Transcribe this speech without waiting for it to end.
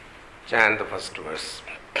Chant the first verse.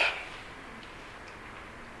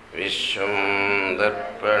 Vishwam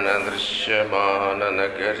darpana drishyamana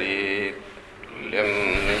nagari tulyam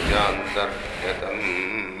nijantargyatam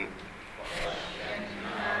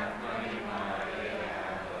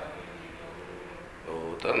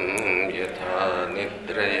bhutam yatha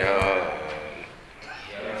nidraya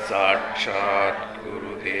sakshat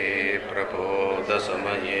kurude prabodha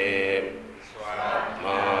samaye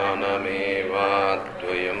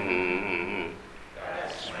atmanamevadvayam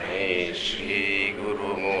tasmai Shri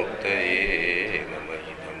Guru Murtaye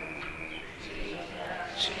Namayidam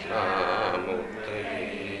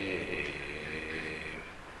Srinamurtaye.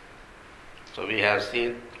 So we have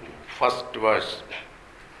seen first verse.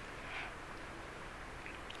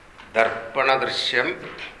 Darpana Drishyam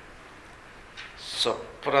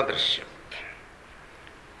Swapna Drishyam.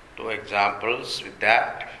 Two examples with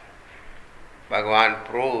that. Bhagavan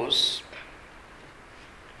proves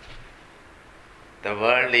the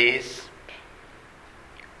world is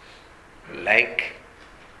like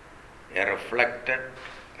a reflected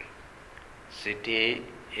city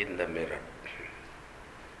in the mirror,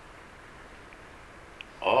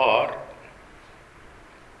 or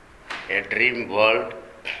a dream world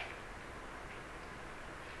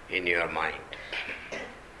in your mind.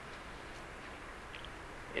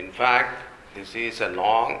 In fact, this is a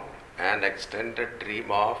long and extended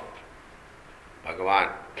dream of Bhagavan.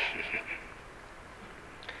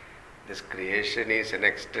 This creation is an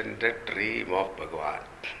extended dream of Bhagavan,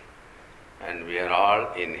 and we are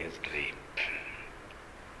all in his dream.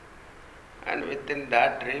 And within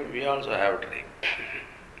that dream, we also have a dream.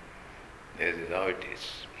 This is how it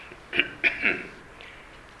is.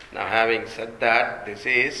 Now, having said that, this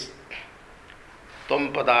is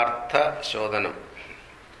Tvam-padartha Shodhanam.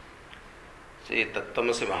 See,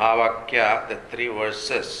 Tattvamasi Mahavakya, the 3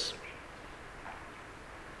 verses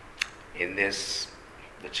in this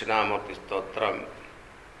Dakshinamurti Stotram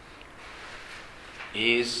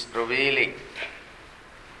is revealing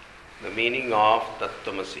the meaning of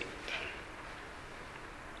Tattvamasi.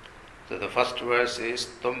 So the first verse is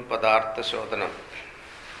Tvam-padartha Shodhanam,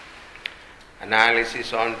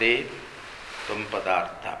 analysis on the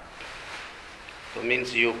Tvam-padartha. So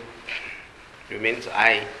means you. You means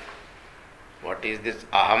I. What is this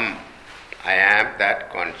Aham? I am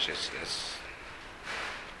that consciousness.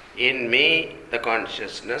 In me, the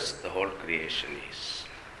consciousness, the whole creation is.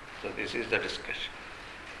 So this is the discussion.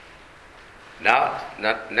 Now,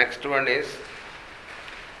 next one is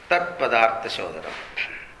Tat Padartha Shodhanam.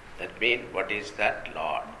 That means, what is that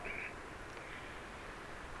Lord?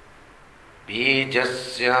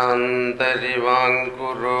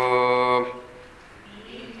 Bijasyantarivangkuro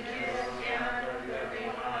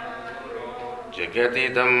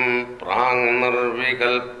Jagadidam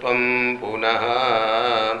prangmarvikalpam punaha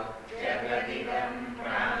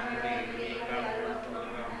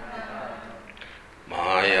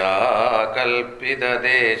Maya kalpita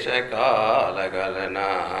desha kalagalana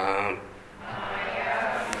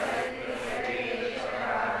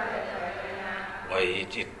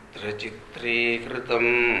Vaichitra chitrikritam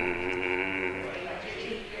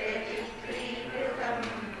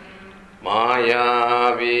Maya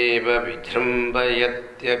viva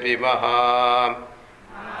vijrambayatyapi maha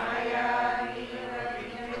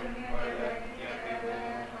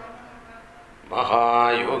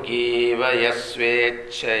Mahayogi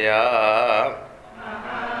vayasvechaya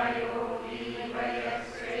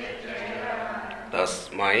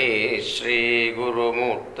Tasmai Shri Guru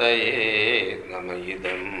Murtaye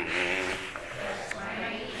Namayidam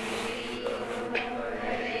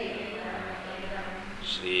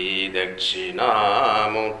Shri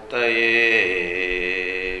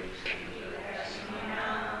Dakshinamurtaye.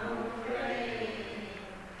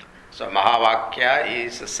 So Mahavakya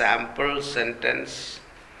is a sample sentence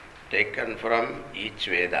taken from each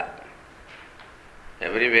Veda.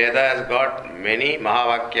 Every Veda has got many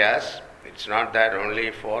Mahavakyas. It's not that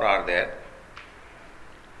only 4 are there.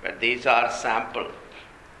 But these are sample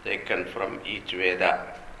taken from each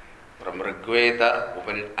Veda. From Rigveda,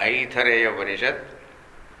 Aithareya Upanishad,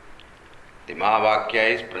 the Mahavakya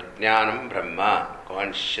is Prajnanam Brahma.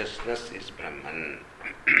 Consciousness is Brahman.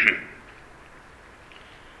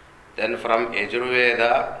 Then from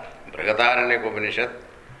Yajurveda, Brihadaranyaka Upanishad,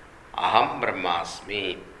 Aham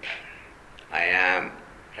Brahmasmi. I am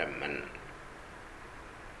Brahman.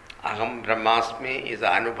 Aham Brahmasmi is the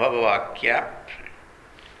Anubhava Vakya.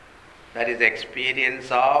 That is the experience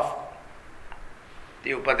of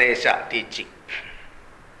the Upadesha teaching.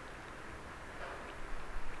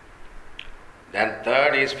 Then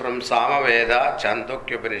third is from Samaveda,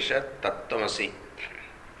 Chandogya Upanishad, Tattvamasi.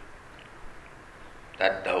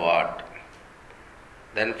 That thou art.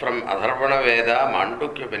 Then from Atharvana Veda,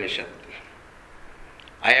 Mandukya Upanishad,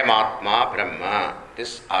 I am Atma Brahma.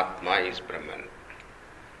 This Atma is Brahman.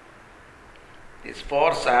 These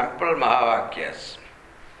 4 sample Mahavakyas.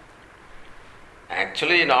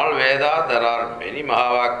 Actually, in all Veda, there are many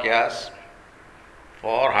Mahavakyas.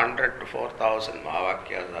 400 to 4,000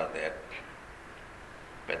 Mahavakyas are there.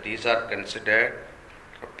 But these are considered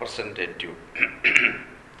representative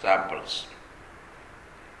samples.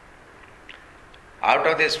 Out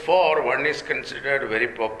of these 4, one is considered very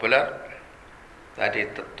popular. That is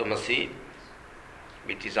Tattvamasi,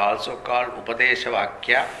 which is also called Upadesha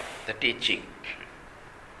Vakya, the teaching.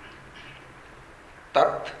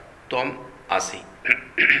 Tat Tvam Asi.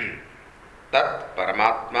 Tat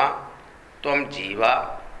Paramatma, Tvam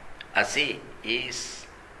Jiva, Asi is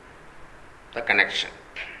the connection.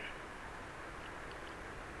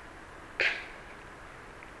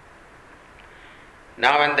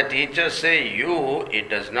 Now when the teachers say you, it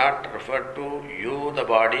does not refer to you, the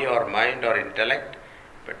body or mind or intellect,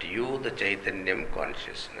 but you, the Chaitanyam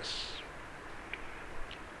consciousness.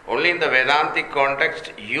 Only in the Vedantic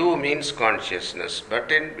context, you means consciousness,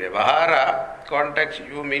 but in Vyavahara context,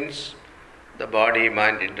 you means the body,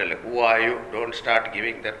 mind, intellect. Who are you? Don't start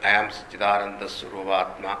giving that I am Satchidananda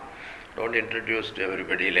Swarupa. Don't introduce to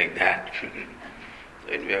everybody like that.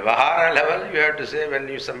 So in Vyavahara level, you have to say,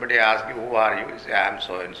 when somebody asks you, who are you? You say, I am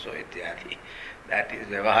so and so, ityadi. That is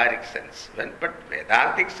Vyavaharic sense. But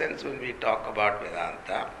Vedantic sense, when we talk about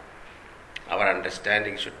Vedanta, our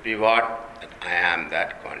understanding should be what? That I am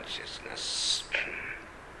that consciousness.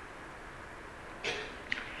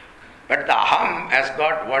 But the aham has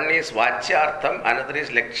got, one is vachyartham, another is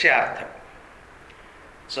lakshyartham.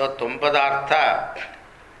 So Tumpadartha,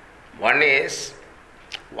 one is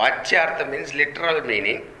vachyartham means literal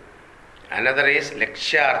meaning, another is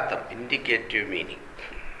lakshyartham, indicative meaning.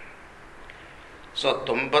 So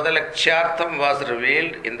Tumpada lakshyartham was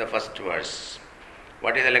revealed in the first verse.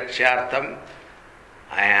 What is the lakshyartham?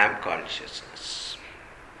 I am consciousness.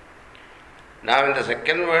 Now in the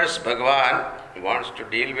second verse, Bhagavan wants to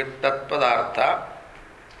deal with Tatpadartha,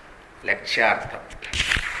 lakshyartham.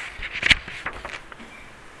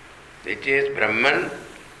 It is Brahman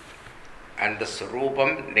and the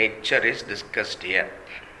Sarupam, nature is discussed here.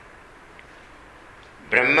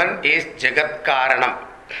 Brahman is Jagat Karanam.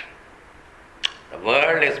 The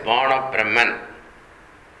world is born of Brahman.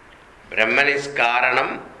 Brahman is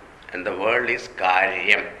Karanam and the world is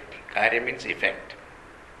Karyam. Karyam means effect.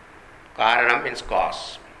 Karanam means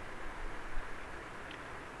cause.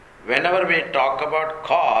 Whenever we talk about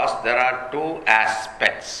cause, there are 2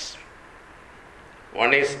 aspects.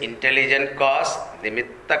 One is intelligent cause,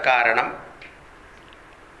 Nimitta Karanam.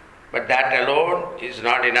 But that alone is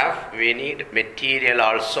not enough. We need material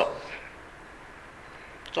also.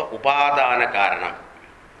 So Upadana Karanam.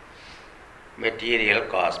 Material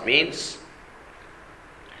cause means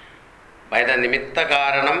by the Nimitta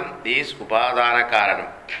Karanam is Upadana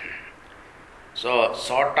Karanam. So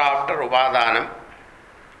sought after Upadanam.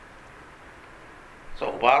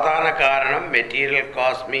 So Upadana Karanam, material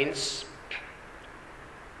cause means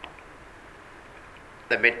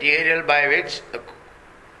the material by which the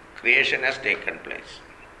creation has taken place.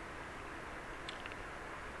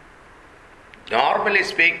 Normally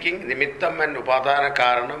speaking, Nimittam and Upadana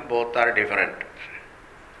Karanam both are different.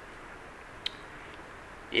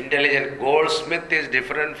 Intelligent goldsmith is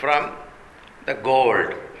different from the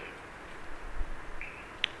gold.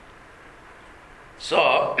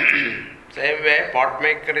 So, same way, pot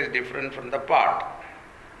maker is different from the pot.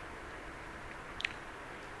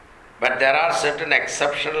 But there are certain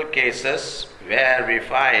exceptional cases where we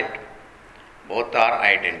find both are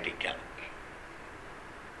identical.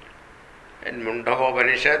 In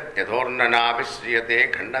Mundakopanishad,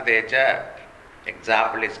 Yadhornanavishriyate Khandatecha,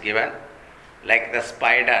 example is given, like the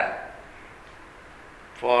spider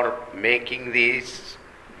for making this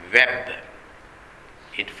web,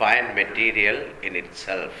 it finds material in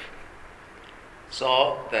itself.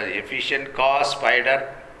 So the efficient cause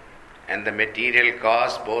spider and the material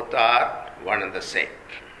cause both are one and the same.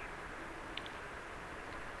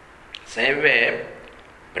 Same way,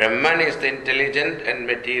 Brahman is the intelligent and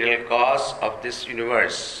material cause of this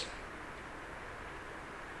universe.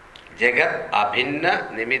 Jagat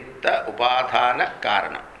abhinna nimitta upadhana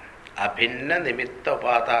karana. Abhinna nimitta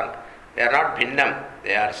upadhana. They are not bhinnam,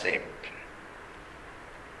 they are same.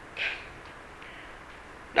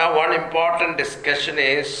 Now one important discussion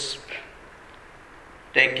is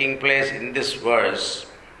taking place in this verse.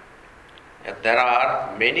 There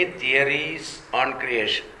are many theories on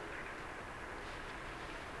creation.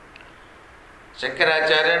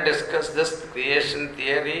 Shankaracharya discussed this creation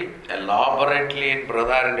theory elaborately in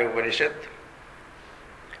Brihadaranyaka Upanishad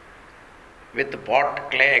with pot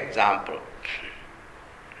clay example.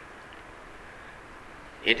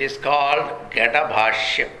 It is called Gada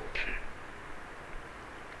Bhashyam.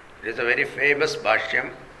 It is a very famous Bhashyam.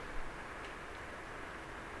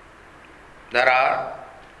 There are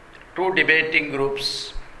two debating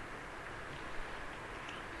groups.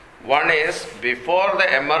 One is before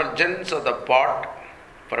the emergence of the pot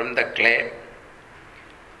from the clay,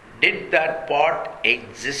 did that pot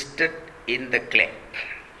existed in the clay?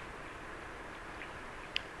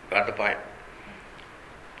 Got the point?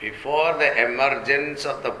 Before the emergence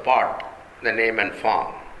of the pot, the name and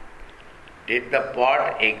form, did the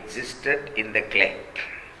pot existed in the clay?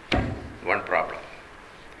 One problem.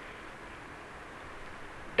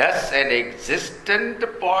 Does an existent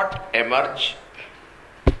pot emerge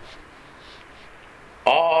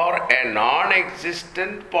or a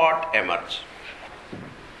non-existent pot emerge?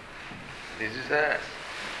 This is a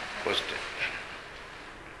question.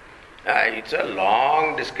 It's a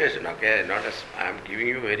long discussion, okay? I am giving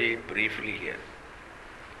you very briefly here.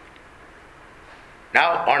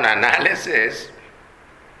 Now, on analysis,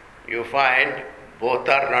 you find both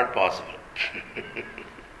are not possible.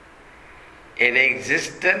 An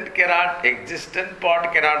existent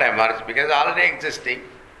pot cannot emerge because already existing.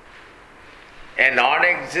 A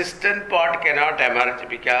non-existent pot cannot emerge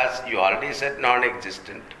because you already said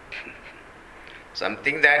non-existent.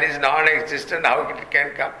 Something that is non-existent, how it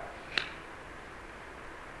can come?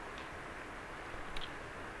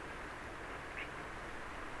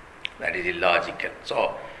 That is illogical.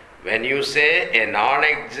 So, when you say a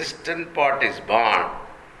non-existent pot is born,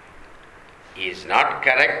 is not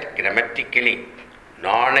correct grammatically.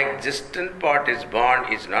 Non-existent pot is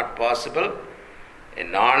born is not possible. A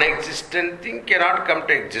non-existent thing cannot come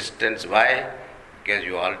to existence. Why? Because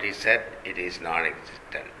you already said it is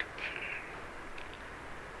non-existent.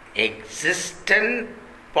 Existent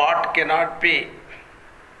pot cannot be.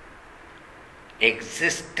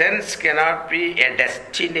 Existence cannot be a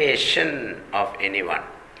destination of anyone.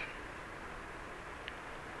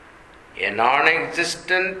 A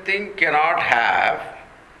non-existent thing cannot have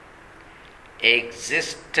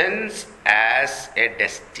existence as a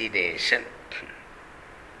destination.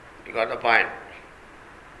 You got the point?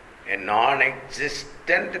 A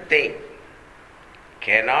non-existent thing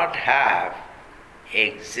cannot have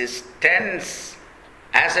existence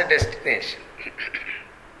as a destination.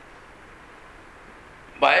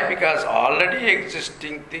 Why? Because already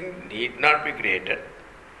existing thing need not be created.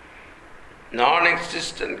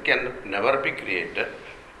 Non-existent can never be created.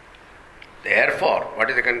 Therefore, what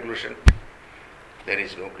is the conclusion? There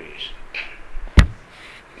is no creation.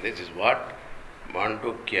 This is what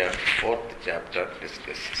Mandukya 4th chapter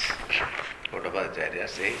discusses. Gaudapadacharya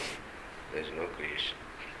says there is no creation.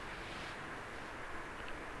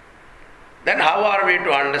 Then how are we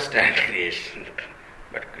to understand creation?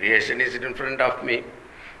 But creation is in front of me.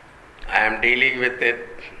 I am dealing with it.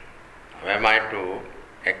 How am I to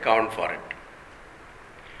account for it?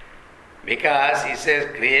 Because he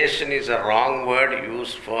says creation is a wrong word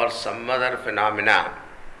used for some other phenomena.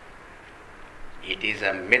 It is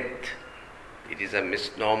a myth. It is a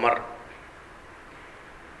misnomer.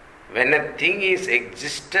 When a thing is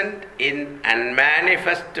existent in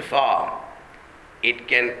unmanifest form, it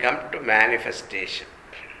can come to manifestation.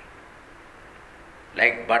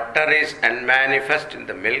 Like butter is unmanifest in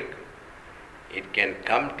the milk, it can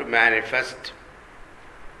come to manifest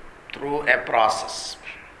through a process.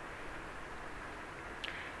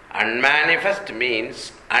 Unmanifest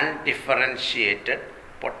means undifferentiated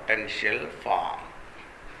potential form.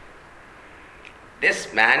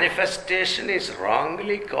 This manifestation is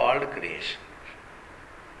wrongly called creation.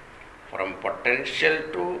 From potential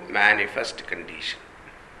to manifest condition.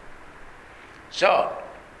 So,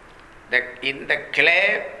 in the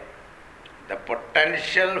clay, the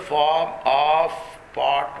potential form of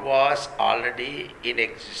pot was already in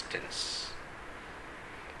existence.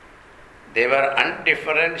 They were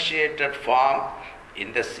undifferentiated form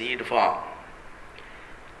in the seed form.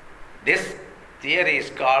 This theory is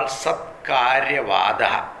called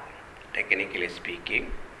Satkaryavada, technically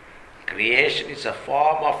speaking. Creation is a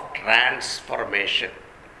form of transformation.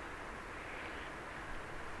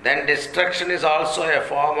 Then destruction is also a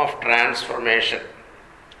form of transformation.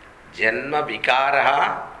 Janma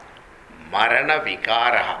vikaraha, marana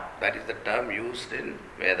vikaraha. That is the term used in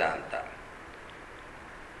Vedanta.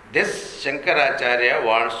 This Shankaracharya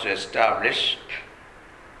wants to establish.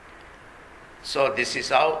 So this is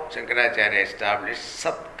how Shankaracharya established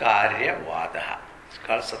Satkaryavada. It's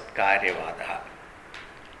called Satkaryavada.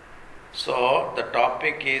 So the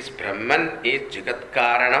topic is Brahman is Jagat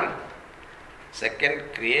Karanam.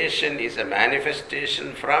 Second, creation is a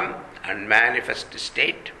manifestation from unmanifest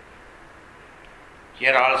state.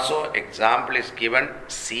 Here also example is given,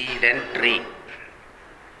 seed and tree.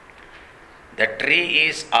 The tree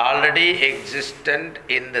is already existent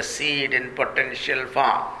in the seed in potential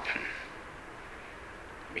form.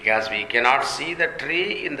 Because we cannot see the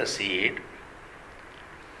tree in the seed.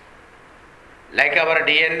 Like our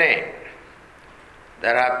DNA,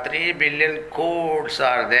 there are 3 billion codes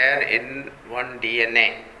are there in one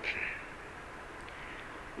DNA.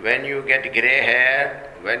 When you get grey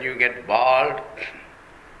hair, when you get bald,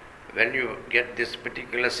 when you get this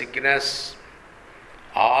particular sickness,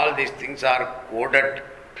 all these things are coded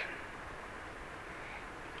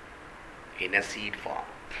in a seed form,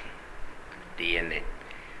 DNA.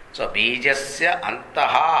 So, bijasya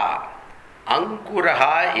antaha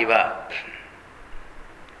ankuraha iva.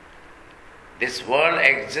 This world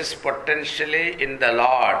exists potentially in the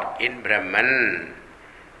Lord, in Brahman.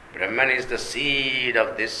 Brahman is the seed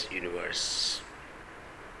of this universe.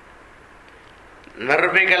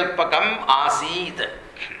 Nirvikalpakam asid.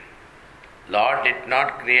 Lord did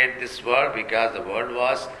not create this world because the world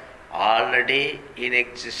was already in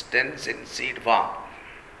existence in seed form.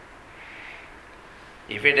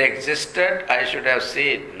 If it existed, I should have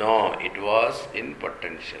seen. No, it was in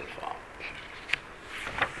potential form.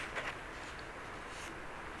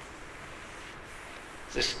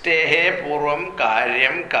 Srishtehe purvam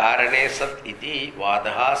karyam karane sat iti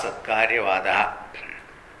vadaha satkarya vadaha.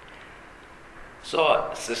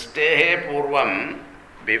 So, Srishtehe purvam,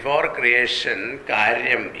 before creation,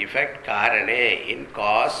 karyam, effect, karane, in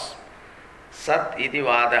cause, sat iti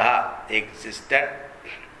vadaha, existed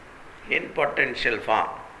in potential form.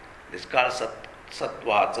 This is called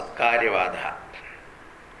satva, satkaryavadaha.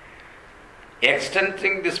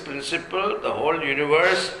 Extending this principle, the whole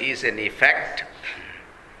universe is an effect.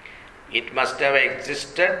 It must have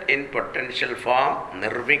existed in potential form,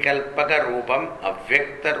 nirvikalpaka rupam,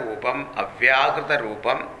 avyakta rupam, avyakrita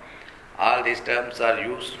rupam. All these terms are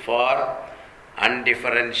used for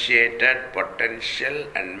undifferentiated, potential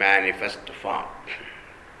and manifest form.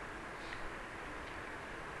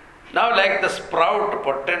 Now, like the sprout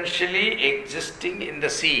potentially existing in the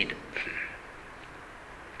seed,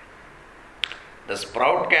 the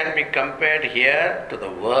sprout can be compared here to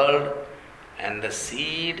the world and the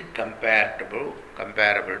seed comparable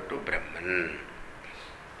to Brahman.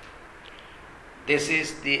 This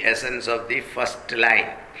is the essence of the first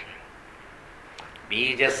line.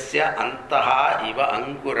 Bijasya antaha iva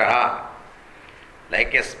ankuraha.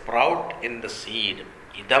 Like a sprout in the seed.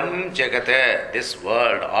 Idam jagata, this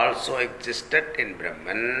world also existed in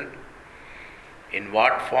Brahman. In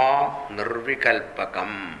what form?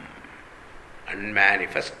 Nirvikalpakam,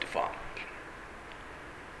 unmanifest form.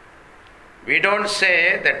 We don't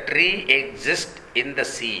say the tree exists in the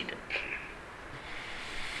seed.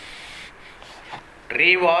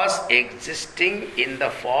 Tree was existing in the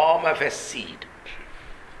form of a seed.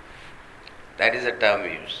 That is the term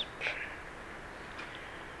we use.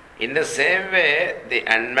 In the same way, the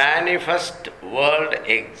unmanifest world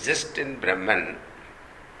exists in Brahman.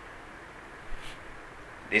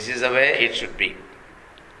 This is the way it should be.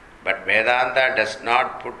 But Vedanta does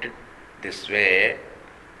not put it this way.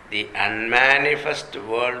 The unmanifest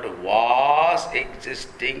world was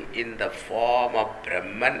existing in the form of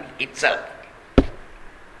Brahman itself.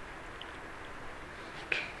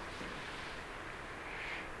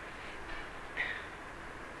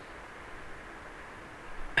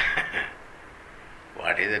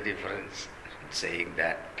 What is the difference in saying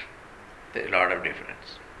that? There is a lot of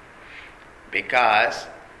difference. Because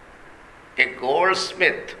a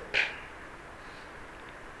goldsmith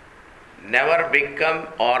never become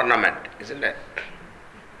ornament, isn't it?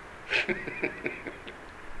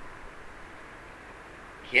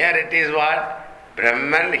 Here it is what?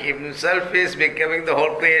 Brahman himself is becoming the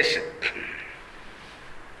whole creation.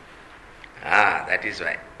 That is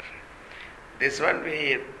why. This one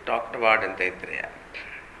we talked about in Taittiriya.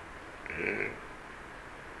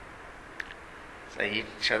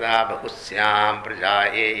 Saichada bahusyam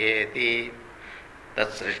prajayeti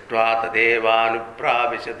tatsrishtva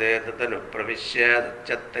tadevanupravishade tatanupravishya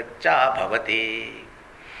chattacha bhavati.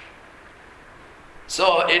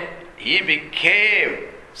 So he became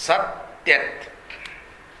Satyat,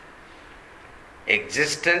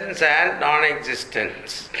 existence and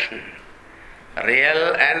non-existence,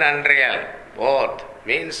 real and unreal, both,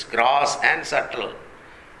 means gross and subtle.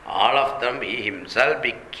 All of them he himself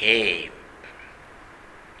became.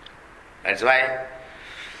 That's why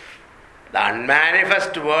The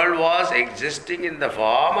unmanifest world was existing in the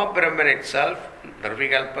form of Brahman itself.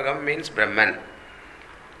 Nirvikalpakam means Brahman.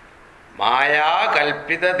 Maya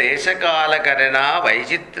kalpita deshakala karana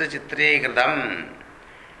vaichitra chitri kritam.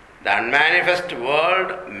 The unmanifest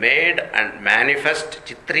world made and manifest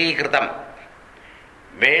chitri kritam.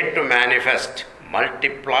 Made to manifest,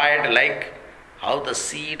 multiplied like how the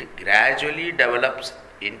seed gradually develops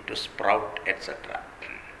into sprout, etc.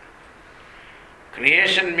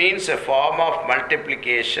 Creation means a form of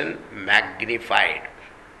multiplication magnified.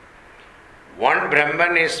 One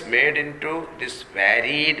Brahman is made into this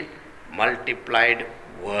varied, multiplied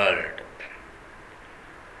world.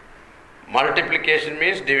 Multiplication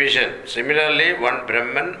means division. Similarly, one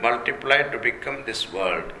Brahman multiplied to become this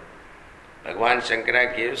world. Bhagavan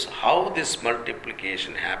Shankara gives how this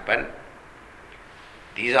multiplication happened.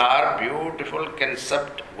 These are beautiful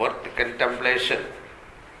concepts worth contemplation.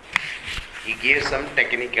 He gives some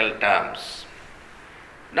technical terms.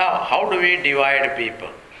 Now, how do we divide people?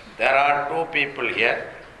 There are two people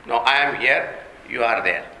here. Now, I am here, you are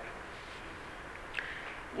there.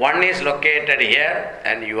 One is located here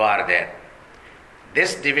and you are there.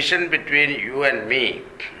 This division between you and me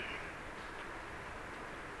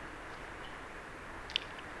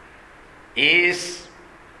is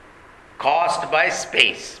caused by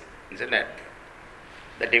space, isn't it?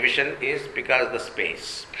 The division is because of the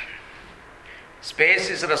space. Space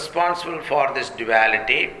is responsible for this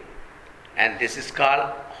duality, and this is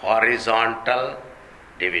called horizontal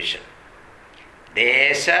division.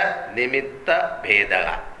 Desha nimitta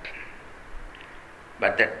bhedaha.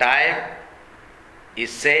 But the time is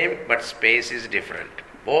same, but space is different.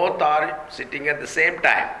 Both are sitting at the same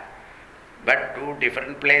time, but two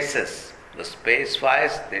different places. The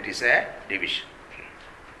space-wise, that is a division.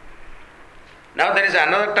 Now there is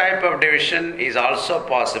another type of division is also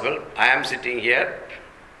possible. I am sitting here.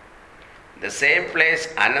 The same place,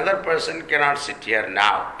 another person cannot sit here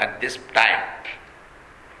now at this time.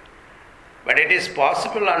 But it is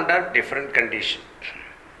possible under different conditions.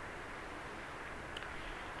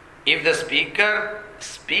 If the speaker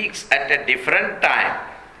speaks at a different time,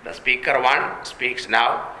 the speaker one speaks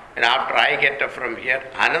now, and after I get up from here,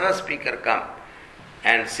 another speaker come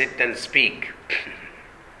and sit and speak.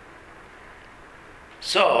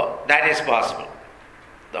 So, that is possible.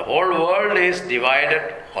 The whole world is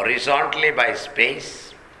divided horizontally by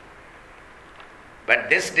space. But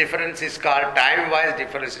this difference is called, time-wise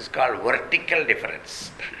difference is called vertical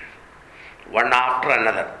difference. One after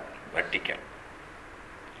another, vertical.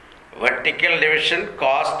 Vertical division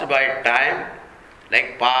caused by time,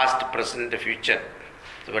 like past, present, future.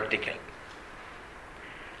 It's vertical.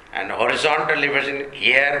 And horizontal division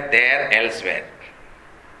here, there, elsewhere.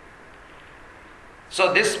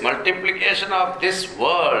 So this multiplication of this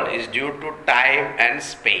world is due to time and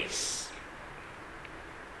space.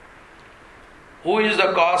 Who is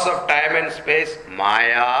the cause of time and space?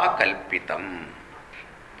 Maya kalpitam.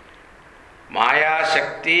 Maya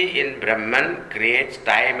Shakti in Brahman creates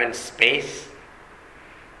time and space.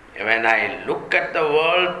 When I look at the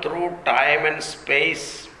world through time and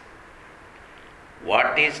space,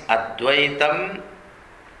 what is Advaitam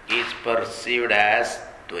is perceived as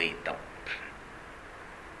Dvaitam.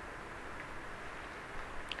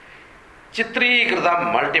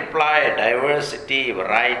 Chitrikritam, multiplied, diversity,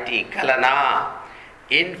 variety, kalana,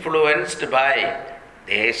 influenced by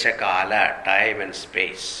Deshakala, time and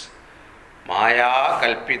space. Maya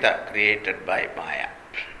Kalpita, created by Maya.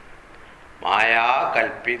 Maya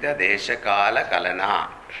Kalpita Deshakala Kalana.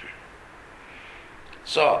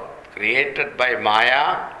 So, created by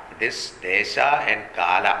Maya, this Desha and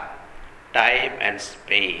Kala, time and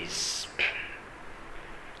space.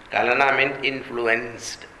 Kalana means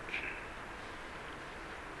influenced.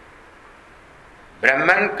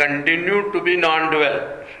 Brahman continued to be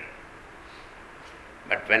non-dual.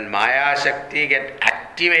 But when Maya Shakti get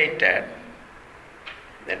activated,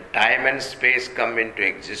 then time and space come into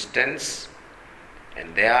existence,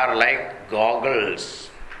 and they are like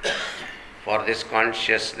goggles for this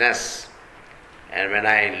consciousness. And when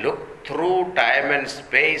I look through time and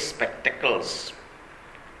space spectacles,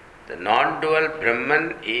 the non-dual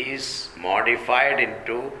Brahman is modified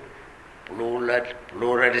into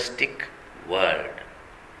pluralistic world.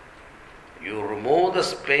 You remove the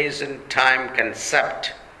space and time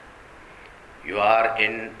concept, you are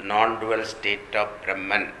in non-dual state of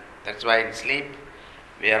Brahman. That's why in sleep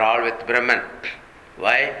we are all with Brahman.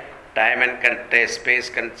 Why? Time and space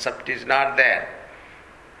concept is not there.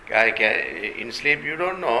 In sleep you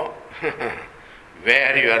don't know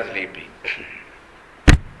where you are sleeping.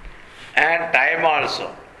 And time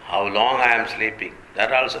also, how long I am sleeping.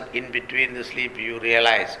 That also in between the sleep you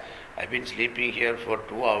realize, I've been sleeping here for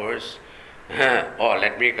 2 hours. Oh,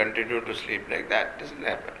 let me continue to sleep like that. Doesn't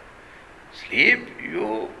happen. Sleep,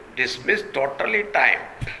 you dismiss totally time.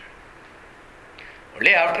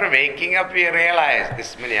 Only after waking up we realize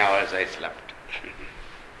this many hours I slept.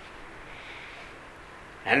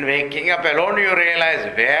 And waking up alone you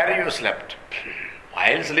realize where you slept.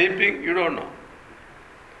 While sleeping you don't know.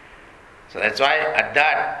 So that's why at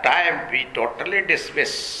that time we totally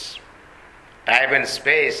dismiss time and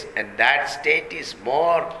space, and that state is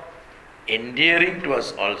more endearing to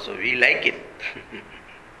us also. We like it.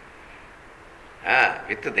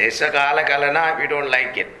 With Desha Kala Kalana we don't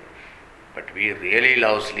like it. But we really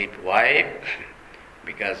love sleep. Why?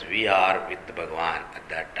 Because we are with Bhagavan at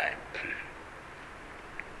that time.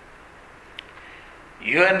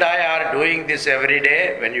 You and I are doing this every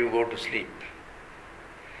day when you go to sleep.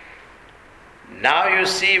 Now you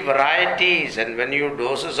see varieties, and when you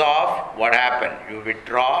dozes off, what happened? You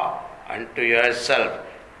withdraw unto yourself.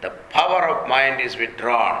 The power of mind is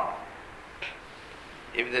withdrawn.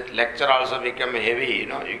 If the lecture also become heavy,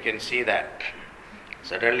 you can see that.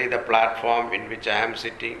 Suddenly the platform in which I am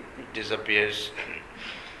sitting disappears,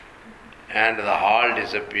 and the hall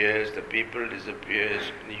disappears, the people disappears.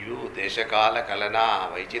 You, Desha Kala Kalana,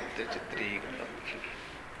 Vaichitra Chitri.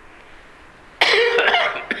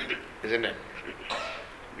 Isn't it?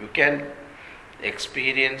 You can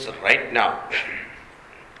experience right now.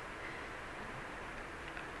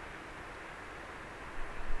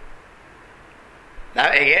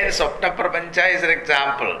 Now again, Swapna Prapancha is an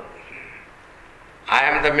example. I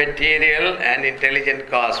am the material and intelligent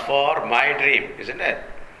cause for my dream, isn't it?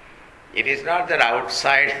 It is not that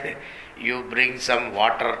outside you bring some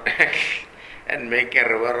water and make a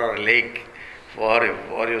river or a lake for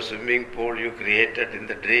your swimming pool you created in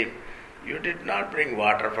the dream. You did not bring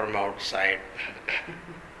water from outside.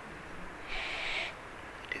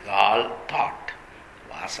 It is all thought,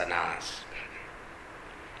 vasanas.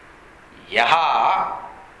 Yaha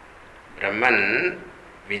Brahman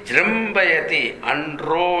Vijrambayati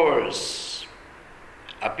unrolls.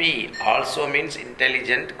 Api also means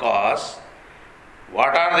intelligent cause.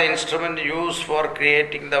 What are the instruments used for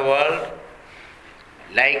creating the world?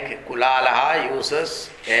 Like Kulalaha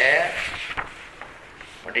uses a,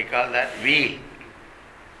 what do you call that? Wheel.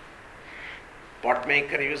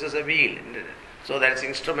 Potmaker uses a wheel. So that's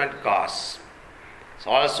instrument cause.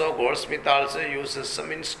 So also goldsmith also uses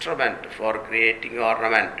some instrument for creating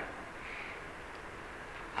ornament.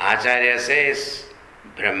 Acharya says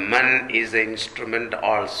Brahman is the instrument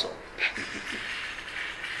also.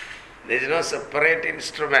 There is no separate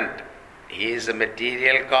instrument. He is a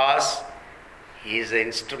material cause, he is the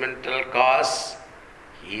instrumental cause,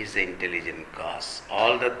 he is the intelligent cause.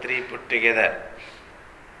 All the three put together.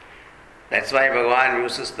 That's why Bhagavan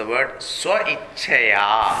uses the word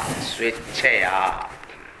Swa-ichchaya, Swechchaya.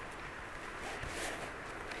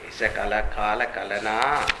 Isha kala kala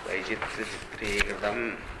kalana Vaichitra Chitri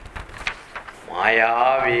Kritam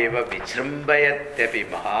Maya Veva Vijrambayatyapi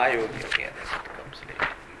Mahayogya. That comes later.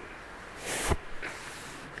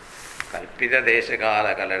 Kalpita Desha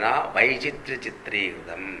Kala Kalana Vaichitra Chitri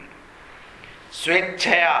Kritam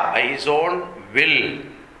Swechchaya, by his own will.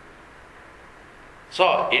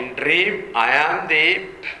 So, in dream, I am the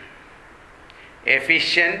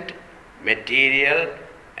efficient, material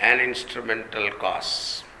and instrumental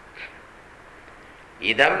cause.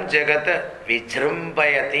 Idam Jagat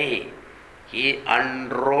Vijrambayati. He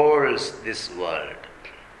unrolls this world.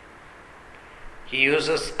 He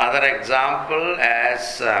uses other example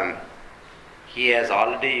as he has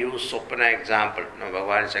already used Swapna example. Now,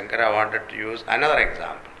 Bhagavan Shankara wanted to use another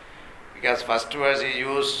example. Because first verse he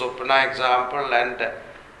used Swapna example and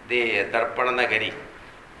the Darpana Nagari.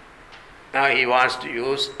 Now he wants to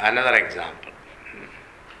use another example.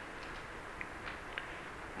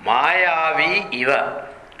 Mayavi Iva,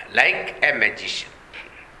 like a magician.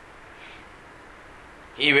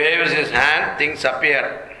 He waves his hand, things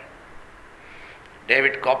appear.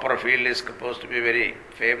 David Copperfield is supposed to be very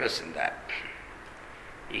famous in that.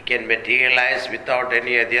 He can materialize without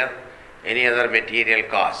any other material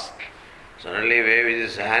cause. Suddenly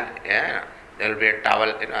waves his hand, there will be a towel,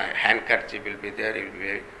 a handkerchief will be there, he will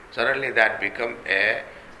be, suddenly that become a,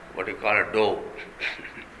 what you call a dove,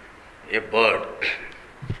 a bird.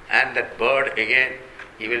 And that bird again,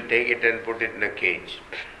 he will take it and put it in a cage.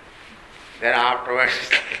 Then afterwards,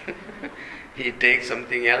 he takes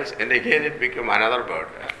something else and again it become another bird.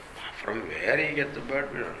 From where he gets the bird,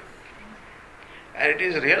 we don't know. And it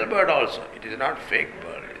is real bird also, it is not fake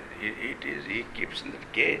bird. He keeps in the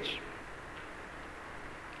cage.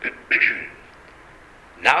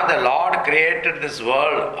 Now the Lord created this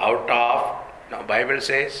world out of, now Bible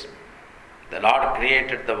says, The Lord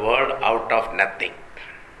created the world out of nothing.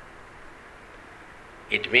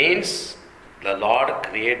 It means the Lord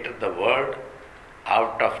created the world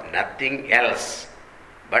out of nothing else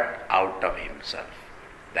but out of Himself.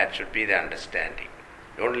 That should be the understanding.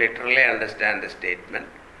 Don't literally understand the statement.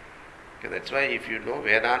 That's why if you know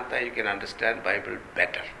Vedanta, you can understand Bible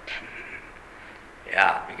better.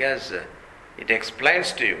 Yeah, because it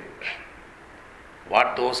explains to you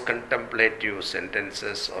what those contemplative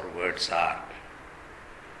sentences or words are.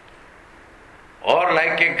 Or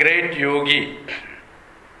like a great yogi.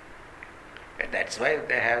 And that's why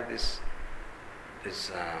they have this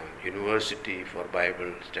university for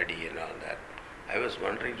Bible study and all that. I was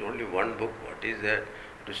wondering, it's only one book. What is there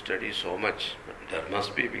to study so much? There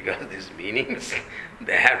must be, because these meanings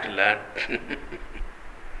they have to learn.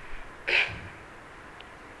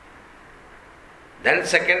 Then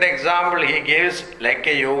second example he gives, like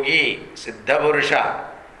a yogi, Siddha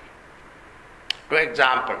Purusha. Two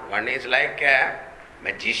examples. One is like a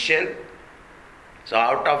magician. So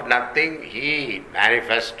out of nothing he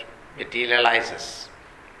manifests, materializes.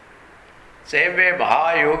 Same way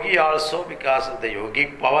Mahayogi also, because of the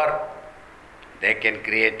yogic power, they can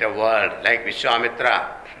create a world. Like Vishwamitra,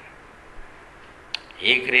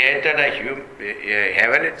 he created a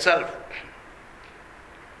heaven itself.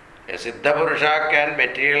 A Siddha Purusha can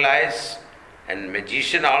materialize, and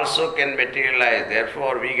magician also can materialize.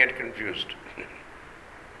 Therefore we get confused.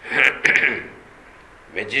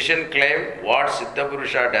 Magician claim what Siddha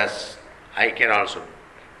Purusha does, I can also do.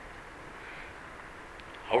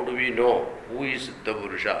 How do we know who is Siddha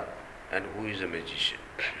Purusha and who is a magician?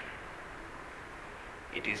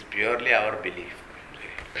 It is purely our belief.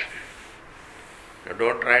 Now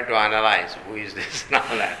don't try to analyze who is this and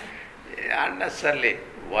all that. Unnecessarily.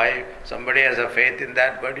 Why somebody has a faith in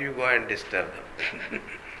that, why do you go and disturb them?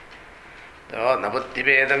 So,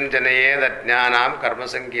 Nabuddhivedam janayed ajnanam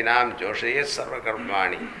karmasanginam joshayet sarva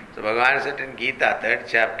karmani. So Bhagavan said in Gita, 3rd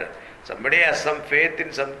chapter, somebody has some faith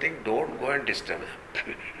in something, don't go and disturb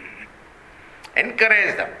them.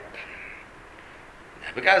 Encourage them.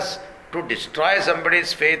 Because to destroy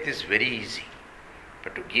somebody's faith is very easy,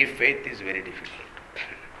 but to give faith is very difficult.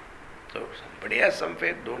 So somebody has some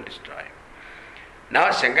faith, don't destroy. Now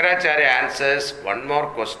Shankaracharya answers one more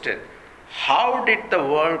question. How did the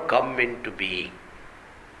world come into being?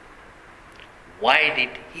 Why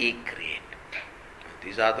did He create?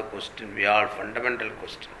 These are the questions, we are fundamental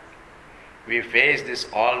questions. We face this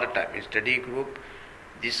all the time. In study group,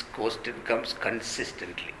 this question comes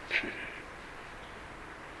consistently.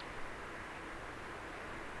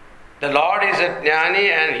 The Lord is Ajnani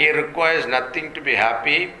and He requires nothing to be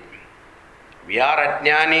happy. We are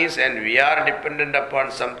Ajnanis and we are dependent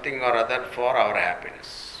upon something or other for our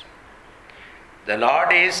happiness. The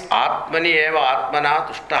Lord is Atmani eva Atmana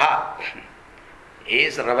Tushtaha. He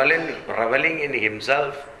is reveling in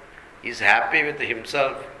Himself. He is happy with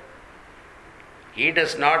Himself. He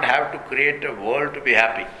does not have to create a world to be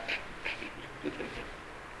happy.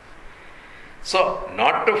 So,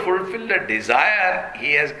 not to fulfill the desire,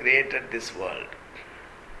 He has created this world.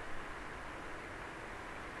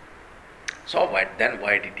 So, why did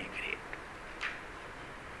He create?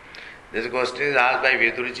 This question is asked by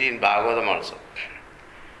Vidurji in Bhagavatam also.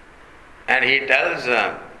 And he tells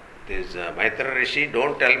Maitra Rishi,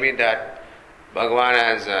 don't tell me that Bhagavan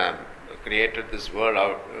has created this world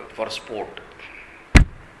out for sport.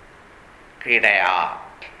 Kridaya.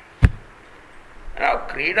 Now,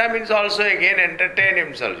 Krida means also again entertain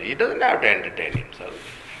himself. He doesn't have to entertain himself.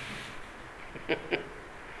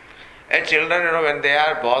 Children, when they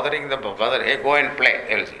are bothering the mother, hey, go and play,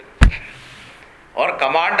 they will say. Or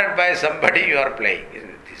commanded by somebody, you are playing.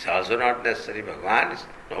 This is also not necessary. Bhagavan is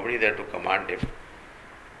nobody there to command him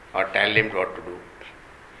or tell him what to do.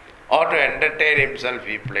 Or to entertain himself,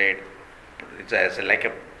 he played. It's like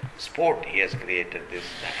a sport, he has created this.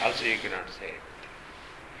 That also you cannot say.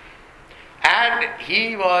 And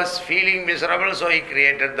he was feeling miserable, so he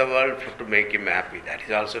created the world to make him happy. That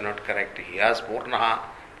is also not correct. He has Purnaha,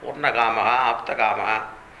 Purnakamaha, Aptakamaha.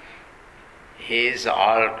 He is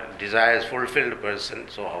all desires fulfilled person,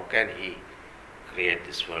 so how can he create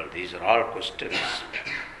this world? These are all questions.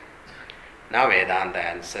 Now Vedanta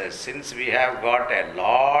answers, since we have got a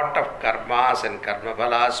lot of karmas and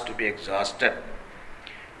karmaphalas to be exhausted,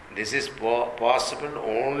 this is possible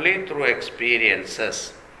only through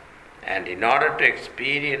experiences. And in order to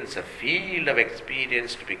experience a field of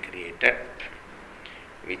experience to be created,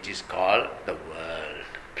 which is called the world.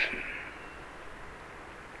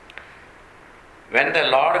 When the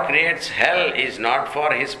Lord creates hell, it is not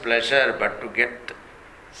for His pleasure, but to get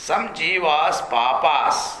some jivas,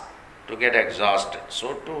 papas, to get exhausted.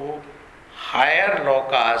 So to higher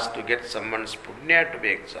lokas to get someone's punya to be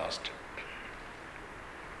exhausted.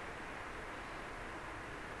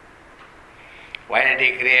 Why did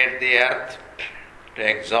he create the earth? To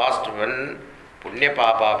exhaust when punya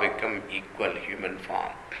papa become equal human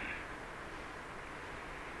form.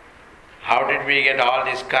 How did we get all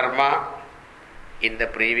this karma? In the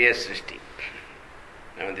previous srishti.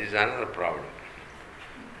 Now this is another problem.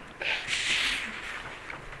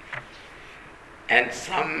 And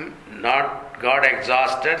some not got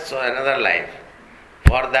exhausted, so another life.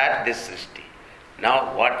 For that this srishti.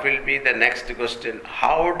 Now what will be the next question?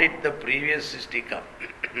 How did the previous srishti come?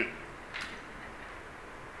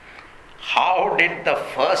 How did the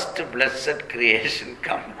first blessed creation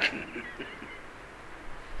come?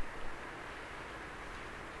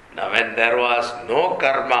 Now when there was no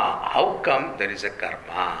karma, how come there is a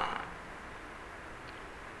karma?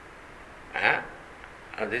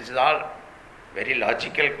 Now this is all very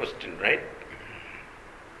logical question, right?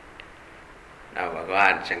 Now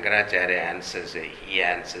Bhagavan Shankaracharya answers, he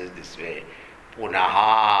answers this way,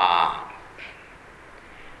 Punaha.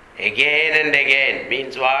 Again and again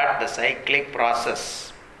means what? The cyclic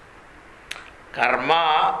process.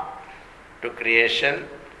 Karma to creation,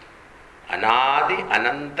 Anadi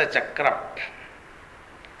Ananta Chakra.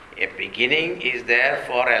 A beginning is there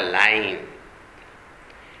for a line.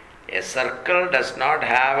 A circle does not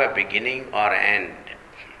have a beginning or end.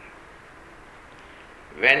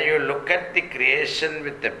 When you look at the creation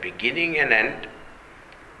with the beginning and end,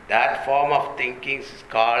 that form of thinking is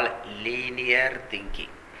called linear thinking.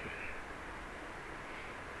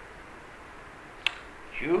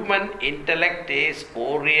 Human intellect is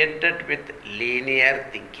oriented with linear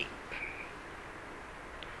thinking.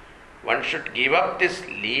 One should give up this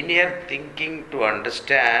linear thinking to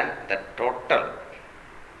understand the total.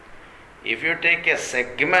 If you take a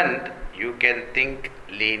segment, you can think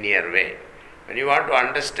linear way. When you want to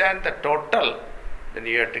understand the total, then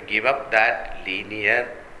you have to give up that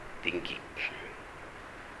linear thinking.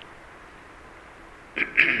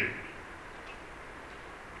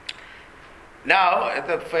 Now,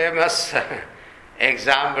 the famous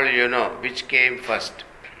example, which came first?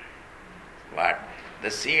 What?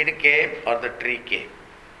 The seed came or the tree came?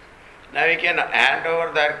 Now you can hand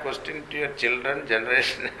over that question to your children,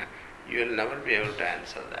 generation. You will never be able to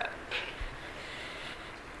answer that.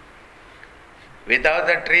 Without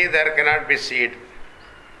the tree, there cannot be seed.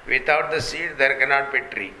 Without the seed, there cannot be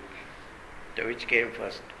tree. So which came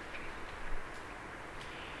first?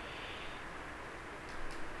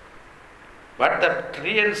 But the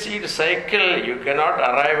tree and seed cycle, you cannot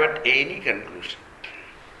arrive at any conclusion.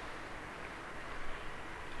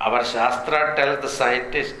 Our Shastra tells the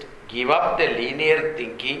scientist, give up the linear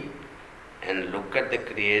thinking and look at the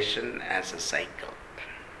creation as a cycle.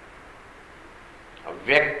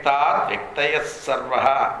 Avyaktat vyaktayas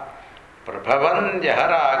sarvaha prabhavan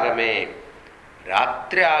jaharagame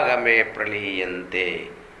ratriagame praliyante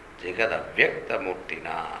jagad avyakta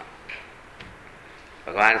murtina.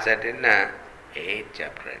 Bhagavan said in 8th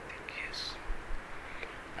chapter, I think, yes.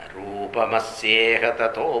 Rupamasyeha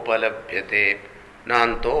tatopalabhyate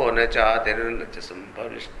nanto na chatir na cha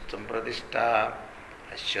sampradishta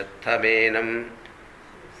ashyatthamenam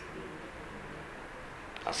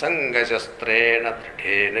asangashasтрena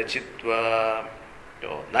dridhena chitva.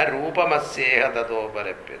 Na rupamasyeha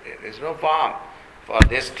tatopalabhyate. There is no form for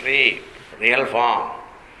this tree, real form.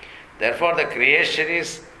 Therefore the creation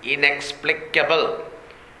is inexplicable.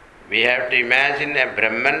 We have to imagine a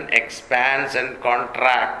Brahman expands and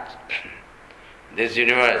contracts this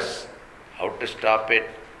universe. How to stop it?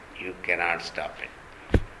 You cannot stop it.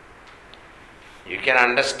 You can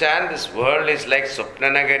understand this world is like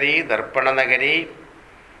Swapnanagari, Darpananagari.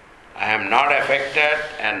 I am not affected,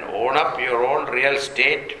 and own up your own real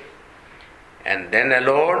state, and then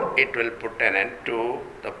alone it will put an end to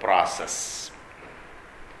the process.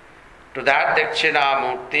 To that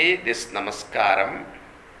Dakshinamurti, this Namaskaram,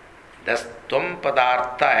 thus Tvam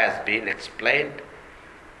Padartha has been explained.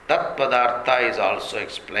 Tat Padartha is also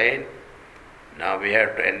explained. Now we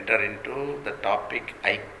have to enter into the topic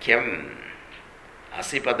Aikyam,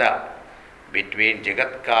 Asipada, between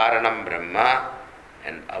Jagat Karanam Brahma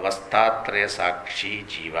and Avastatraya Sakshi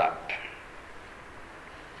Jiva.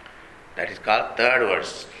 That is called third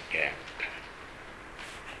verse. Okay.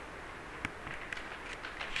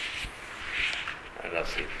 Let's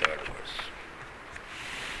see third verse.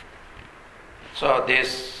 So this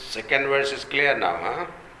second verse is clear now, huh?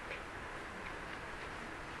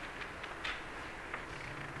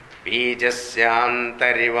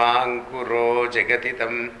 Bijasyantarivangkuro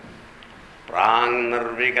jagatitam prang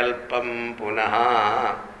nirvikalpam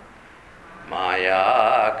punaha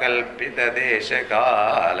Maya kalpita desha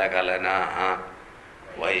kala kalana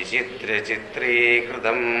Vaisitra chitri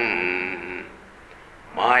krudam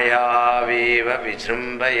Maya viva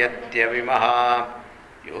vijrambayatya vimaha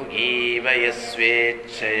Yogi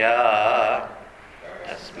vayasvechaya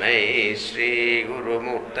Tasmai Shri Guru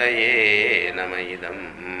Muktaye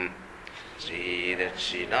Namaidam Shri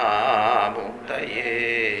Dakshina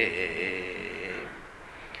Muktaye.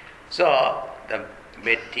 So, the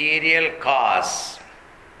material cause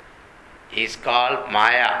is called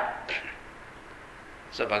Maya.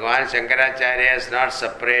 So, Bhagavan Shankaracharya has not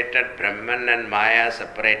separated Brahman and Maya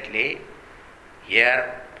separately.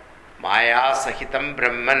 Here, Maya Sahitam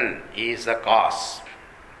Brahman is the cause.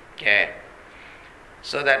 Okay.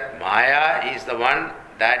 So that Maya is the one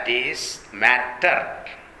that is matter.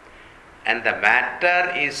 And the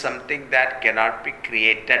matter is something that cannot be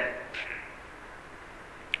created.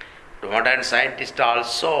 Modern scientists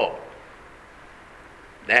also,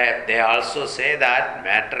 they also say that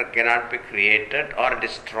matter cannot be created or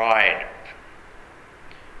destroyed.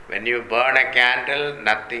 When you burn a candle,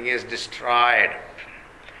 nothing is destroyed.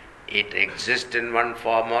 It exists in one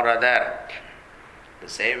form or other. The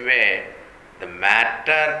same way, the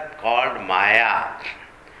matter called Maya,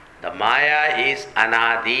 the Maya is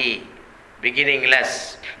Anadi,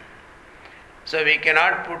 beginningless. So we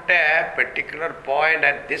cannot put a particular point,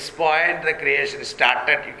 at this point the creation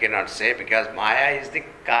started, you cannot say, because Maya is the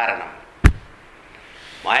Karanam.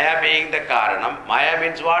 Maya being the Karanam, Maya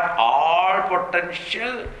means what? All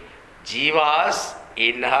potential jivas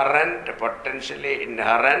potentially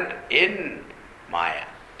inherent in Maya.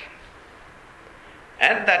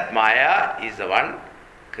 And that Maya is the one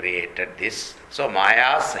created this. So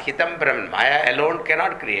Maya Sahitam Brahman. Maya alone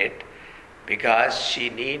cannot create because she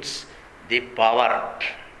needs the power.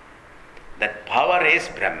 That power is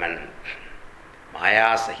Brahman.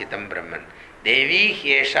 Maya Sahitam Brahman. Devi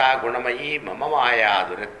Hyesha Gunamayi Mama Maya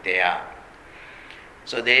Duratya.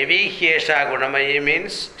 So Devi Hyesha Gunamayi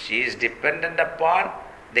means she is dependent upon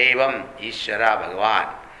Devam, Ishvara,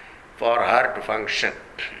 Bhagavan for her to function.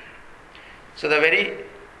 So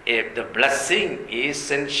the blessing is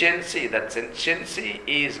sentiency. That sentiency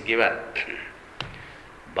is given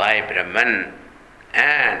by Brahman,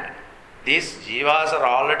 and these jivas are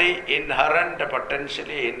already inherent,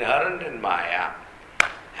 potentially inherent in Maya,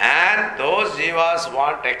 and those jivas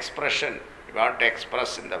want expression, want to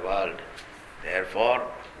express in the world. Therefore,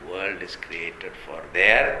 world is created for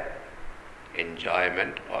their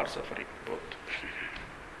enjoyment or suffering, both.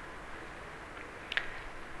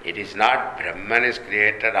 It is not Brahman is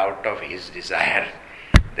created out of his desire.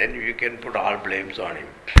 Then you can put all blames on him.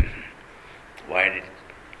 Why did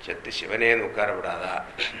Chatti Shivane Nukkarabrada?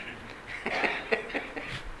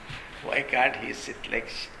 Why can't he sit like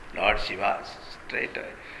Lord Shiva straight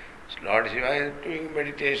away? Lord Shiva is doing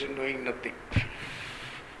meditation, doing nothing.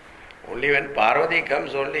 Only when Parvati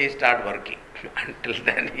comes, only he starts working. Until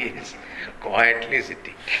then he is quietly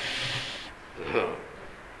sitting. So,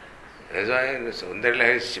 that's why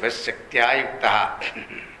Sundarila is Shiva Shaktya Yuktaha.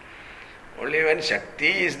 Only when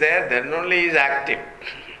Shakti is there, then only he is active.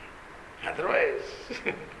 Otherwise,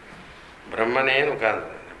 Brahmane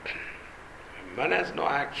Nukanda. Brahman has no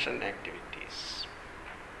action activities.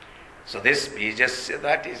 So this Bijasya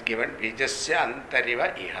that is given, Bijasya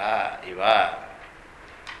Antariva Iva.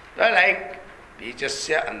 So like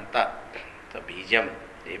Bijasya Anta, the Bijam,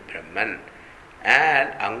 the Brahman,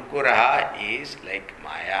 and Ankuraha is like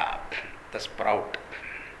Maya, the sprout.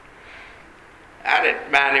 And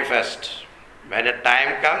it manifests. When a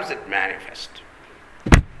time comes, it manifests.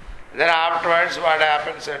 Then afterwards, what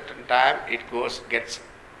happens at a time, it gets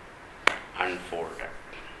unfolded.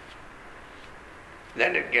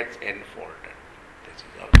 Then it gets enfolded. This is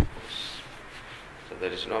how it goes. So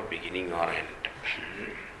there is no beginning or end.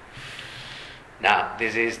 Now,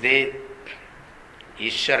 this is the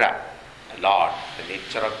Ishvara, Lord. The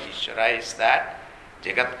nature of Ishvara is that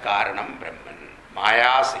Jagat Karanam Brahman.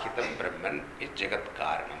 Maya Sahitam Brahman is Jagat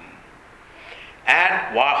Karanam.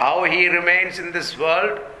 And how he remains in this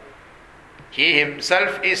world? He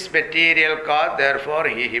himself is material cause, therefore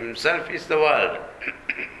he himself is the world.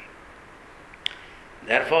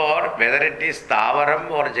 Therefore, whether it is Tavaram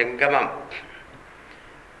or Jangamam,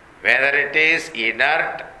 whether it is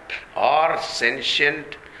inert or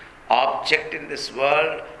sentient object in this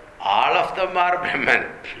world, all of them are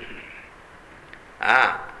Brahman.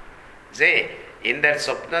 See, in that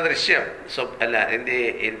Swapna Drishyam,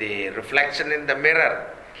 in the reflection in the mirror,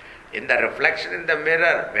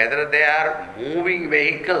 whether they are moving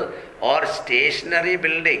vehicle or stationary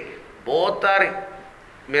building, both are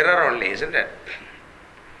mirror only, isn't it?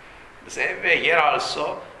 The same way here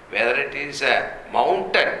also, whether it is a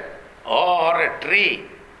mountain or a tree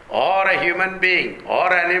or a human being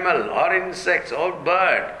or animal or insects or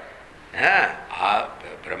bird,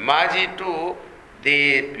 Brahmaji to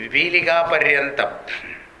the Vilika Paryantam,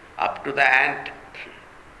 up to the ant,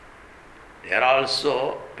 there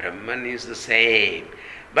also Brahman is the same.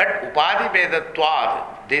 But Upadhi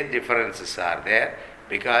Vedatvad, the differences are there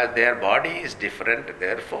because their body is different,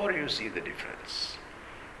 therefore you see the difference.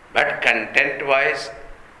 But content wise,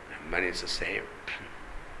 Brahman is the same.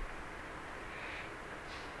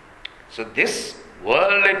 So this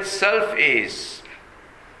world itself is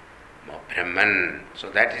Brahman. So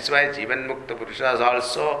that is why Jivan Mukta Purushas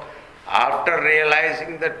also, after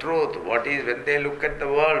realizing the truth, what is when they look at the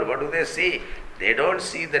world, what do they see? They don't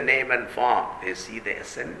see the name and form, they see the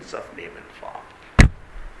essence of name and form.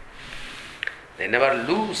 They never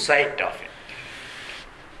lose sight of it.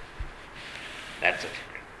 That's it.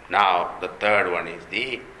 Now the third one is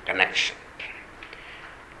the connection.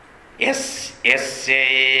 Yes,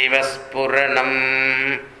 yasyaiva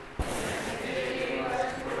spuranam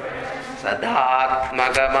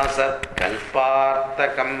sadatmagasat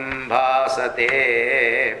kalpartakam bhasate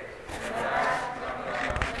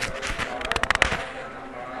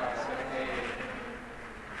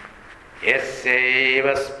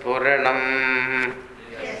yasyaiva spuranam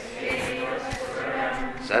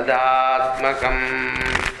sadatmakam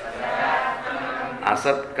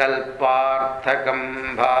asatkalparthakam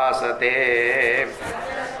bhasate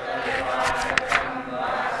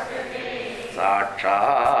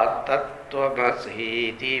sakshat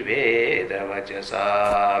tattvamasiti vedavachasa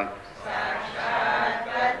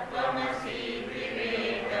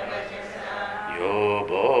yo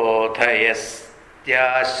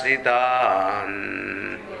bodhayastyashritan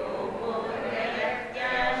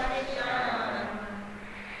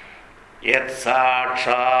yat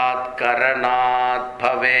sakshat karanat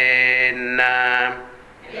bhavenna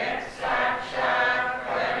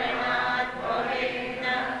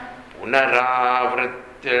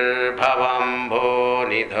punaravrittir bhavambho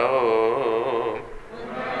nidho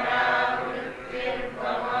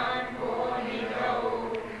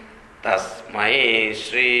tasmai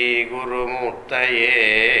Shri Guru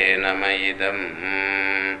Murtaye Namayidam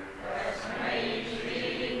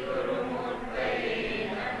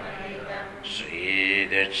Shri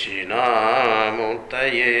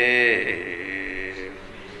Dakshinamurtaye.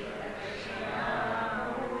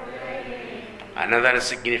 Another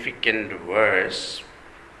significant verse,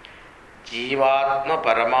 Jivatma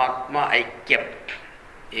Paramatma Aikyam,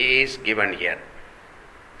 is given here.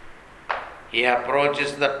 He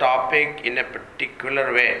approaches the topic in a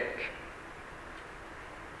particular way.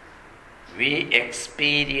 We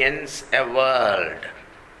experience a world.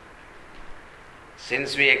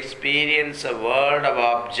 Since we experience a world of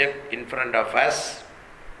object in front of us,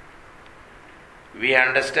 we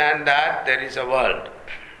understand that there is a world.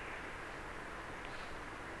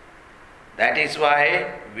 That is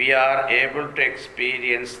why we are able to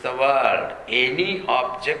experience the world. Any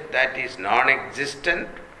object that is non-existent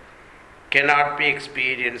cannot be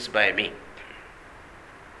experienced by me.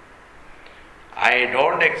 I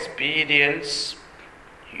don't experience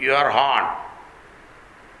your horn.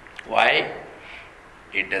 Why?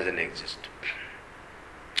 It doesn't exist.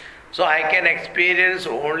 So I can experience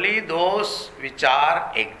only those which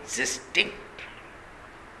are existing.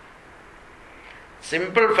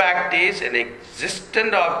 Simple fact is, an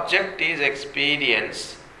existent object is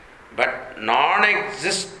experienced, but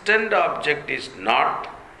non-existent object is not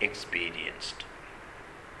experienced.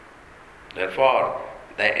 Therefore,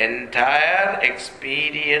 the entire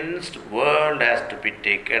experienced world has to be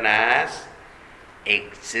taken as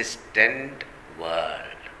existent world.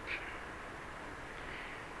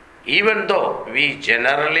 Even though we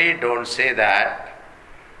generally don't say that,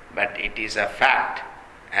 but it is a fact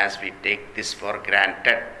as we take this for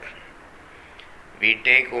granted. We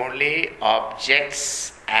take only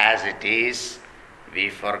objects as it is, we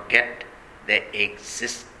forget the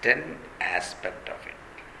existent aspect of it.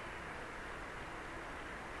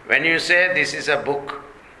 When you say this is a book,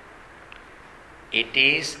 it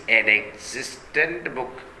is an existent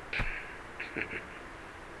book.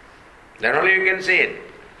 Then only you can see it.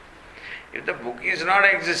 If the book is not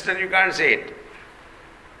existent, you can't see it.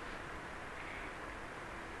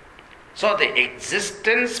 So the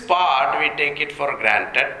existence part we take it for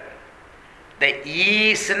granted. The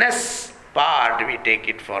easiness part we take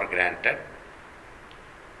it for granted.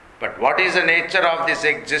 But what is the nature of this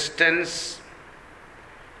existence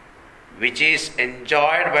which is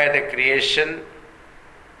enjoyed by the creation,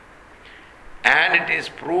 and it is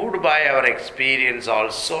proved by our experience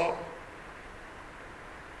also?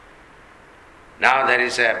 Now there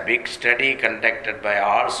is a big study conducted by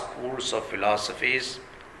all schools of philosophies.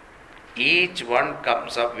 Each one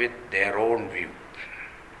comes up with their own view.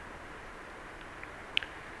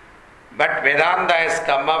 But Vedanta has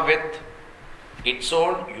come up with its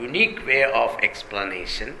own unique way of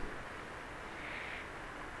explanation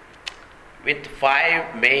with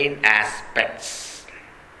 5 main aspects,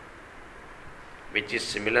 which is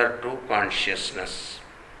similar to consciousness.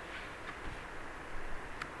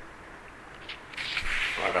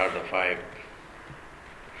 What are the 5?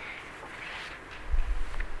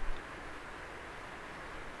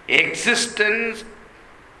 Existence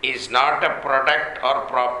is not a product or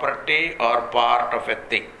property or part of a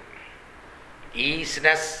thing.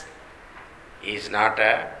 Isness is not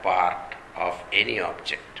a part of any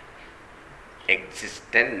object.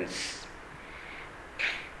 Existence.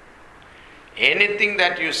 Anything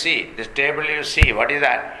that you see, this table you see, what is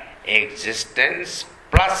that? Existence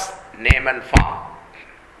plus name and form.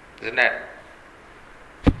 Isn't it?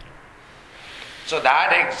 So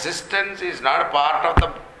that existence is not a part of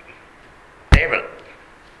the table.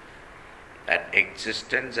 That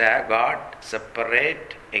existence has got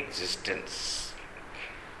separate existence.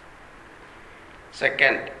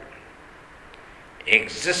 Second,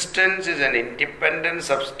 existence is an independent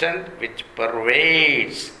substance which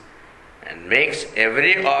pervades and makes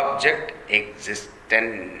every object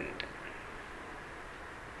existent.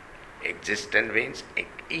 Existent means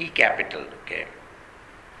E capital, okay?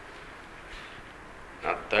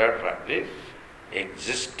 Now third one is,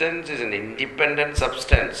 existence is an independent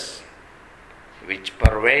substance which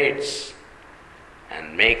pervades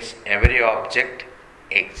and makes every object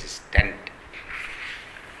existent.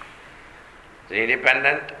 It's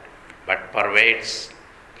independent but pervades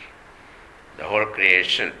the whole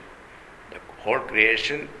creation. The whole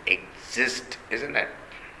creation exists, isn't it?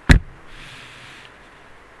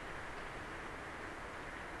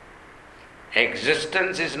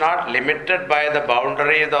 Existence is not limited by the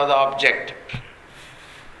boundaries of the object.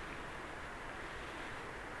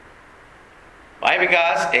 Why?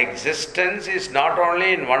 Because existence is not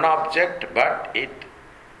only in one object, but it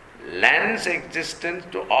lends existence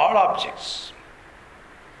to all objects.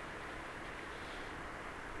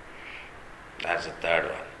 That's the third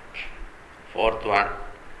one. Fourth one,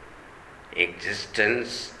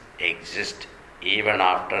 existence exists even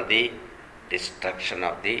after the destruction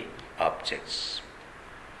of the objects.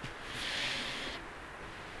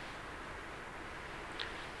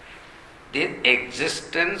 The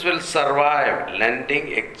existence will survive,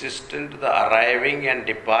 lending existence to the arriving and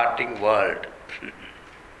departing world.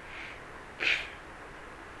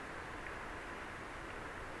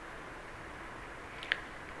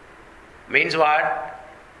 Means what?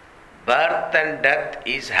 Birth and death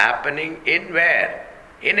is happening in where?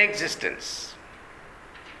 In existence.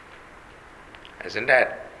 Isn't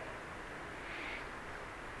it?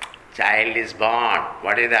 Child is born.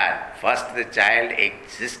 What is that? First the child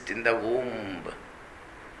exists in the womb.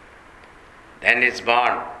 Then it's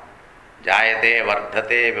born. Jayate,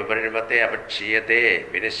 vardhate, viparinvate, apachiyate,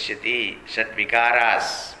 vinashyati, shat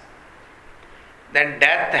vikaras. Then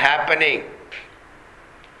death happening.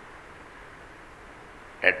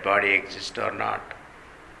 Dead body exists or not?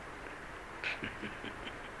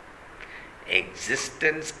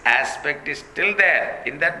 Existence aspect is still there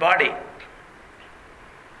in that body.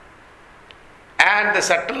 And the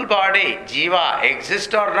subtle body, jiva,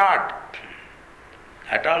 exists or not?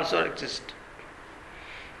 That also exists.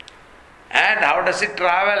 And how does it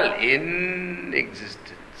travel? In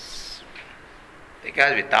existence.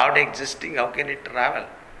 Because without existing, how can it travel?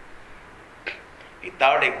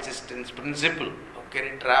 Without existence principle, how can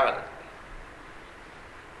it travel?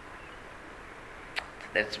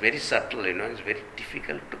 That's very subtle, it's very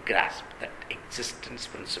difficult to grasp that existence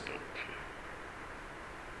principle.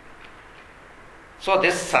 So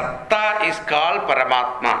this Satta is called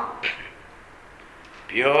Paramatma.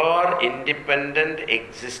 Pure independent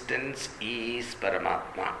existence is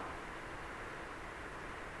Paramatma.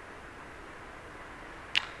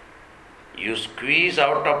 You squeeze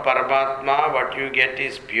out of Paramatma, what you get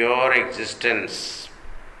is pure existence.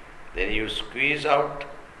 Then you squeeze out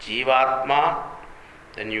Jivatma,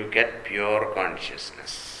 then you get pure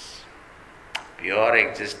consciousness. Pure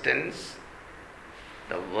existence.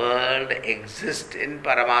 The world exists in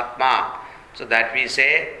Paramatma. So that we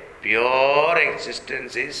say pure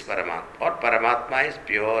existence is Paramatma, or Paramatma is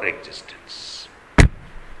pure existence.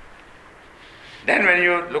 Then when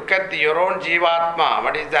you look at your own Jivatma,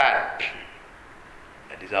 what is that?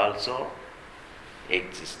 That is also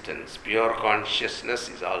existence. Pure consciousness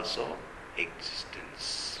is also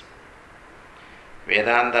existence.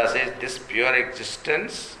 Vedanta says this pure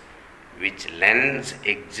existence which lends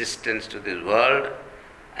existence to this world,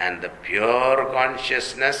 and the pure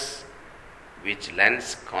consciousness which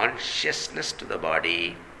lends consciousness to the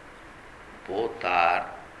body, both are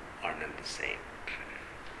one and the same.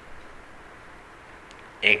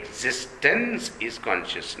 Existence is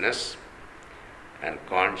consciousness, and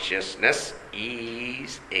consciousness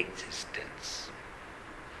is existence.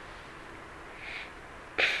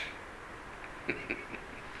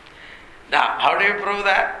 Now, how do you prove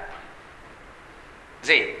that?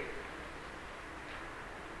 See,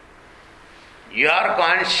 you are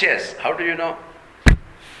conscious. How do you know?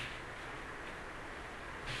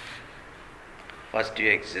 First you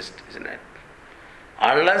exist, isn't it?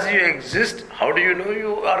 Unless you exist, how do you know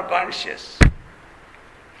you are conscious?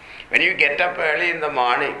 When you get up early in the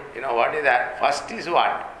morning, what is that? First is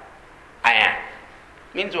what? I am.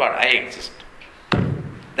 Means what? I exist.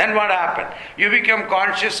 Then what happened? You become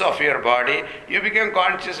conscious of your body. You become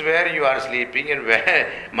conscious where you are sleeping and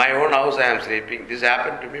where my own house I am sleeping. This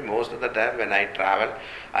happened to me most of the time when I travel.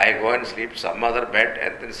 I go and sleep some other bed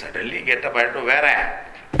and then suddenly get up and know where I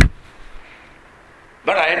am.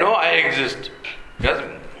 But I know I exist. Because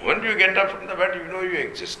when you get up from the bed, you know you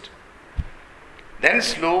exist. Then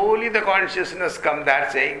slowly the consciousness comes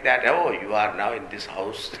that saying that, oh, you are now in this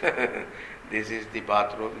house. This is the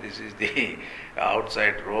bathroom, this is the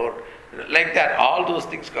outside road. Like that, all those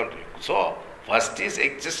things come to you. So, first is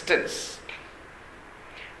existence.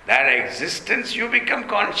 That existence you become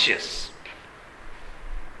conscious.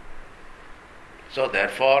 So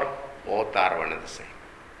therefore, both are one and the same.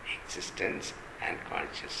 Existence and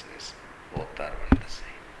consciousness, both are one and the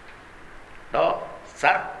same. No,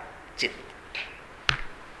 Sat, Chit.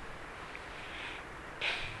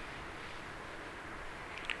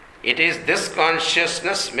 It is this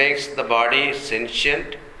consciousness makes the body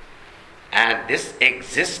sentient, and this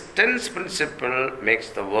existence principle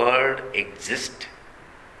makes the world exist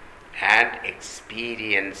and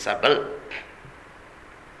experienceable.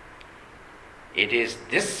 It is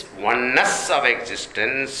this oneness of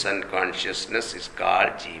existence and consciousness is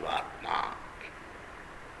called Jivatma.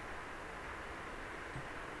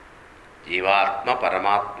 Jivatma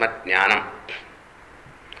Paramatma Jnanam.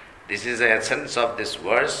 This is the essence of this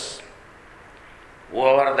verse.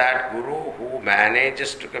 Whoever that Guru who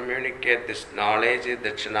manages to communicate this knowledge is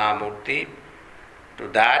Dakshinamurti, to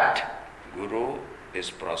that Guru is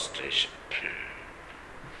prostration.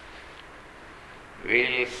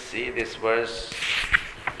 We'll see this verse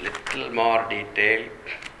little more detail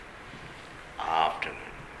afternoon.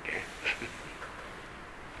 Okay?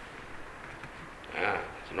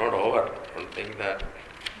 It's not over. Don't think that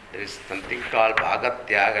there is something called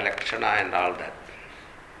Bhagatyaga Lakshana and all that.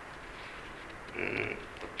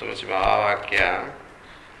 Tattvamasi Mahavakya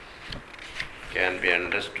can be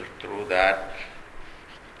understood through that.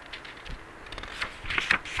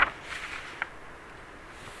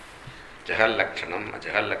 Jahal Lakshanam,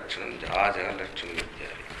 Ajahal Lakshanam, Jaha Jahal Lakshanam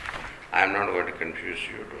Ityadi. I am not going to confuse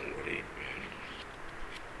you, don't worry.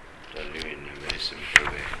 Tell you in a very simple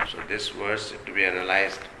way. So this verse is to be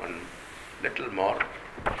analyzed one little more.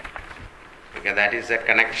 Because that is a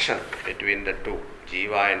connection between the two,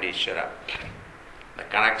 Jiva and Ishvara. The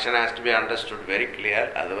connection has to be understood very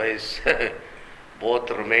clear, otherwise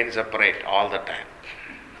both remain separate all the time,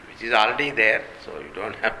 which is already there, so you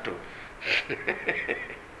don't have to.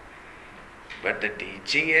 But the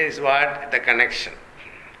teaching is what? The connection.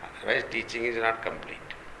 Otherwise teaching is not complete.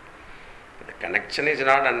 If the connection is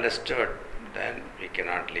not understood, then we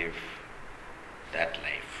cannot live that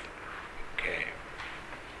life. Okay.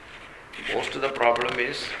 Most of the problem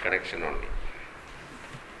is connection only.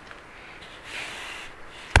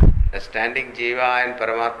 Understanding Jiva and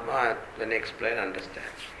Paramatma, when you explain,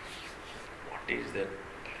 understand. What is that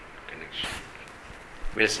connection?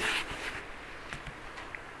 We'll see.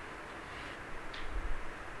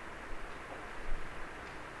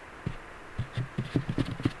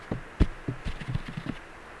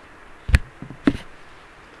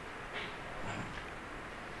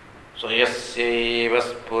 So yasyaiva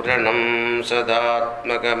spuranam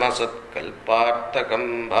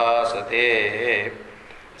sadatmakamasatkalpartakam bhasate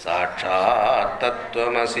sakshat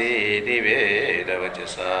tattvamasi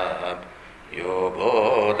nivedavachasa yo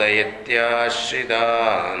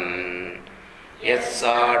bodhayatyashridan yat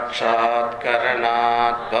sakshat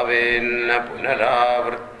karanat bhavenna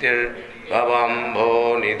punaravrittir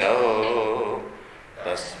bhavambho nidho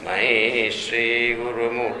tasmai shri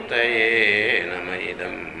gurumurtaye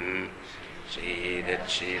namayidam Sri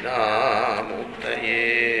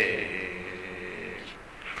Dakshinamurtaye.